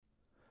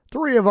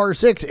Three of our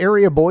six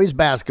area boys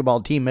basketball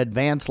team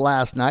advanced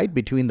last night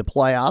between the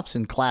playoffs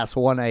in Class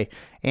 1A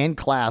and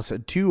Class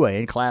 2A.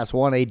 In Class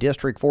 1A,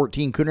 District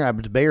 14, Coon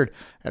Rapids Bayard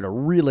had a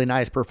really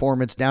nice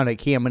performance down at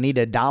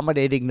Caminita,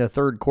 dominating the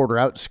third quarter,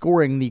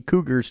 outscoring the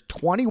Cougars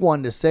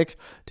 21-6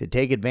 to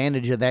take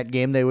advantage of that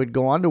game. They would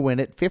go on to win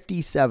it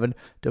 57-42.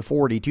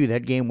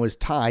 That game was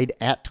tied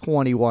at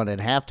 21 at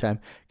halftime.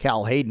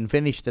 Cal Hayden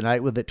finished the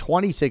night with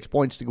 26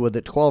 points to go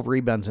with 12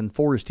 rebounds and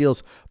 4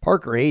 steals.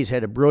 Parker Hayes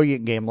had a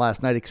brilliant game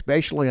last night,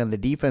 especially on the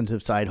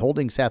defensive side,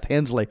 holding Seth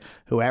Hensley,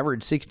 who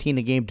averaged 16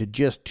 a game, to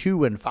just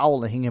 2 and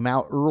fouling him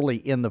out early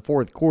in the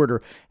fourth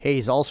quarter.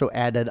 Hayes also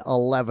added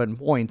 11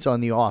 points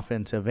on the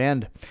offensive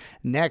end.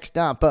 Next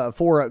up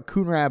for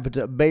Coon Rapids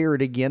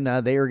Bayard again,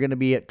 they are going to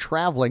be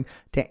traveling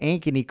to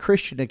Ankeny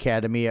Christian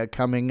Academy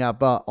coming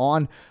up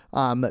on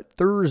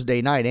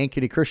Thursday night.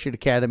 Ankeny Christian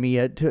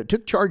Academy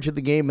took charge of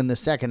the game in the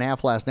second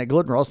half last night.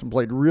 Glidden Ralston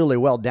played really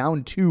well,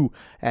 down 2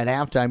 at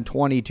halftime,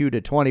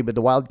 22-20, but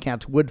the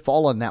Wildcats would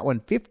fall on that one,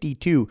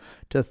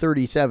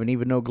 52-37,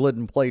 even though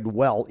Glidden played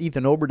well.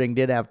 Ethan Oberding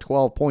did have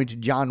 12 points.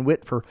 John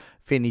Whitfer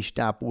finished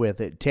up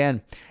with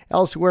 10.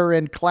 Elsewhere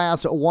in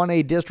Class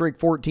 1A District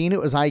 14, it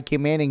was IK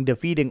Manning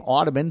defeating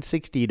Audubon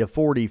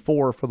 60-44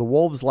 for the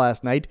Wolves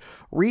last night.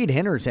 Reed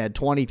Henners had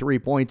 23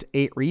 points,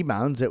 8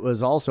 rebounds. It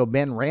was also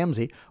Ben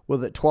Ramsey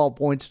with 12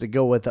 points to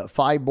go with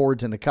 5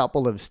 boards and a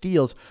couple of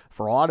steals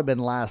for Audubon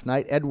last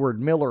night.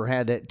 Edward Miller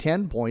had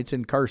 10 points,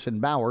 and Carson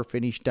Bauer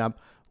finished up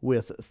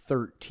with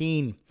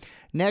 13.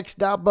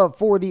 Next up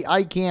for the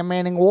ICAM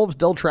Manning Wolves,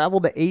 they'll travel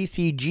to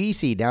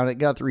ACGC down at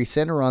Guthrie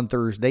Center on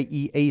Thursday.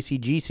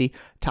 ACGC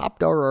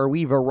topped our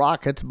Arweva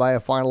Rockets by a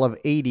final of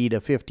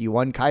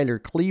 80-51.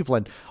 Kyler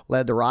Cleveland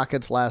led the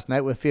Rockets last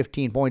night with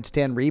 15 points,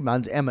 10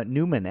 rebounds. Emmett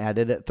Newman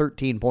added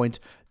 13 points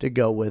to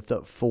go with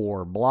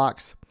 4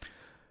 blocks.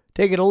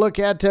 Taking a look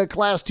at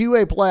Class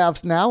 2A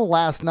playoffs now.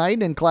 Last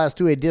night in Class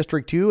 2A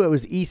District 2, it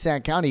was East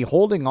Sac County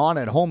holding on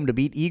at home to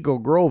beat Eagle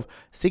Grove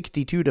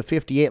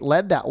 62-58.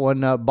 Led that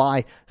one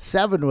by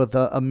 7 with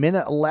a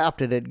minute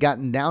left. It had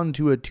gotten down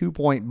to a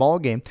 2-point ball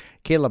game.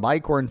 Caleb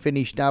Eichhorn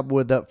finished up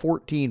with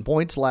 14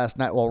 points last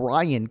night, while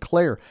Ryan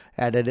Clare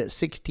added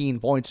 16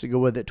 points to go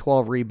with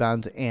 12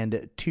 rebounds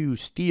and 2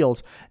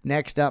 steals.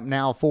 Next up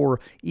now for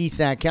East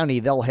Sac County,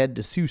 they'll head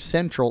to Sioux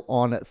Central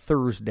on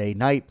Thursday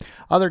night.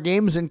 Other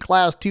games in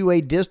Class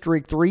 2A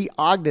District 3,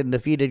 Ogden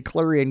defeated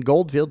Clarion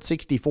Goldfield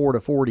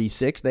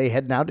 64-46. They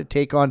head now to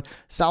take on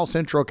South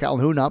Central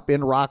Calhoun up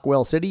in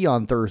Rockwell City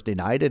on Thursday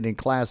night. And in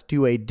Class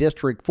 2A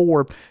District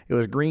 4, it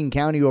was Greene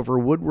County over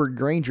Woodward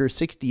Granger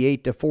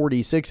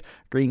 68-46.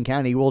 Greene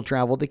County will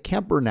travel to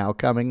Kemper now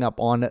coming up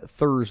on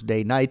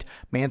Thursday night.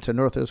 Manson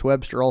Northwest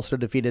Webster also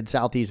defeated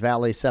Southeast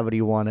Valley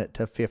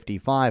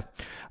 71-55.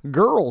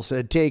 Girls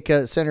take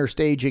center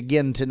stage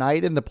again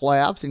tonight in the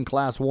playoffs in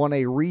Class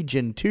 1A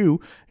Region 2.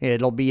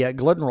 It'll be at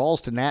Glidden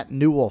Ralston at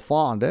Newell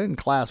Fonda. In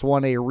Class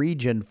 1A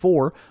Region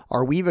 4,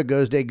 Arweva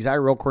goes to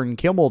Exire Elkhorn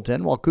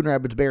Kimballton, while Coon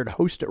Rapids Bayard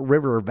host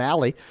River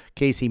Valley.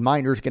 Casey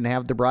Miner's going to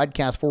have the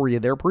broadcast for you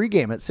there.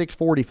 Pregame at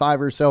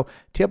 6:45 or so.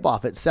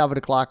 Tip-off at 7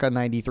 o'clock on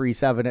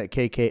 93.7 at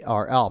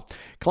KKRL.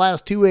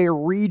 Class 2A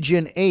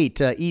Region 8,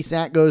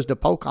 ESAC goes to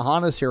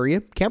Pocahontas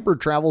area. Kemper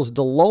travels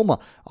to Loma.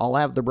 I'll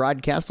have the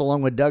broadcast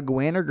along with Doug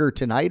Waniger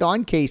tonight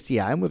on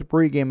KCI, with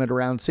pregame at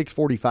around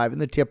 6:45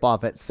 and the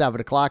tip-off at 7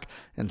 o'clock.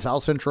 And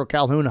South Central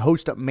Calhoun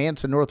host up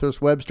Manson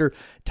Northwest Webster.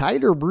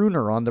 Tyler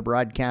Bruner on the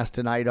broadcast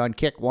tonight on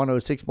Kick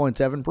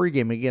 106.7.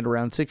 Pregame again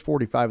around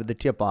 6:45 with the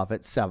tip-off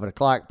at 7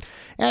 o'clock.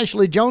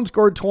 Ashley Jones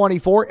scored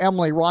 24.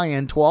 Emily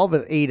Ryan 12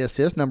 with 8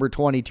 assists. Number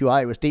 22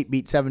 Iowa State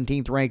beat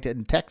 17th ranked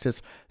in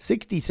Texas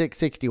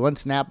 66-61,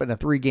 snapping a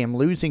 3-game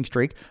losing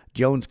streak.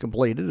 Jones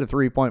completed a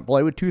 3-point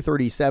play with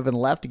 2:37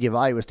 left to give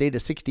Iowa State a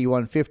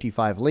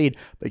 61-55 lead,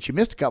 but she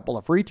missed a couple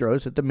of free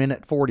throws at the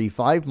minute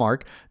 45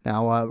 mark.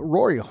 Now,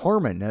 Rory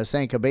Harmon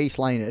sank a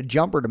baseline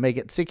jumper to make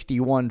it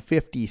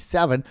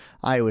 61-57.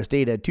 Iowa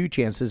State had 2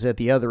 chances at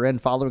the other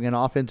end following an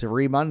offensive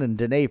rebound, and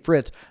Danae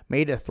Fritz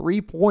made a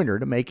 3-pointer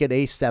to make it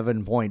a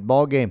 7-point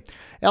ball game.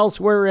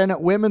 Elsewhere in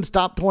women's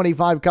top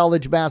 25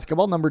 college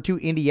basketball, number 2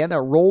 Indiana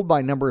rolled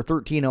by number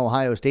 13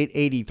 Ohio State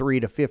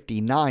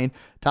 83-59.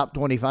 Top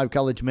 25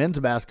 college men's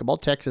basketball,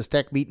 Texas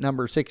Tech beat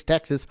number 6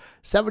 Texas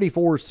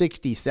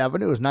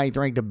 74-67. It was 9th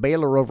ranked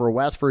Baylor over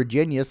West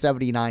Virginia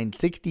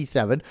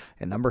 79-67,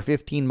 and number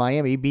 15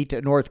 Miami beat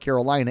North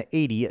Carolina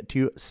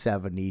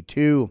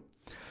 80-72.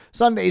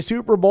 Sunday's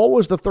Super Bowl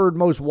was the 3rd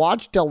most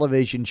watched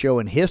television show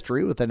in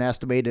history, with an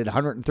estimated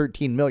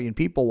 113 million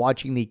people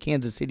watching the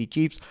Kansas City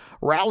Chiefs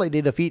rally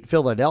to defeat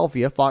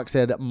Philadelphia. Fox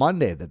said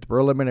Monday that the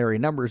preliminary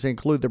numbers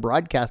include the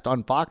broadcast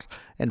on Fox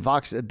and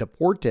Fox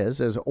Deportes,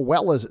 as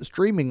well as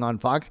streaming on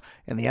Fox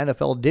and the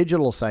NFL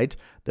digital sites.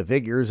 The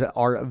figures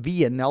are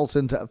via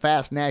Nelson's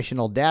Fast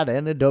National Data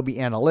and Adobe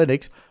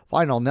Analytics.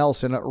 Final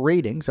Nelson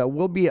ratings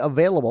will be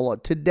available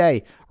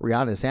today.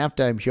 Rihanna's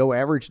halftime show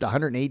averaged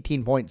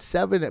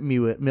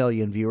 118.7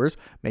 million viewers,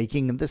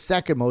 making it the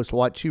 2nd most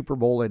watched Super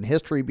Bowl in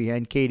history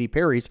behind Katy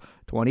Perry's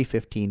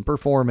 2015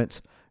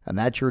 performance. And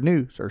that's your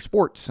news or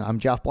sports. I'm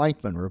Jeff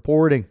Blankman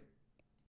reporting.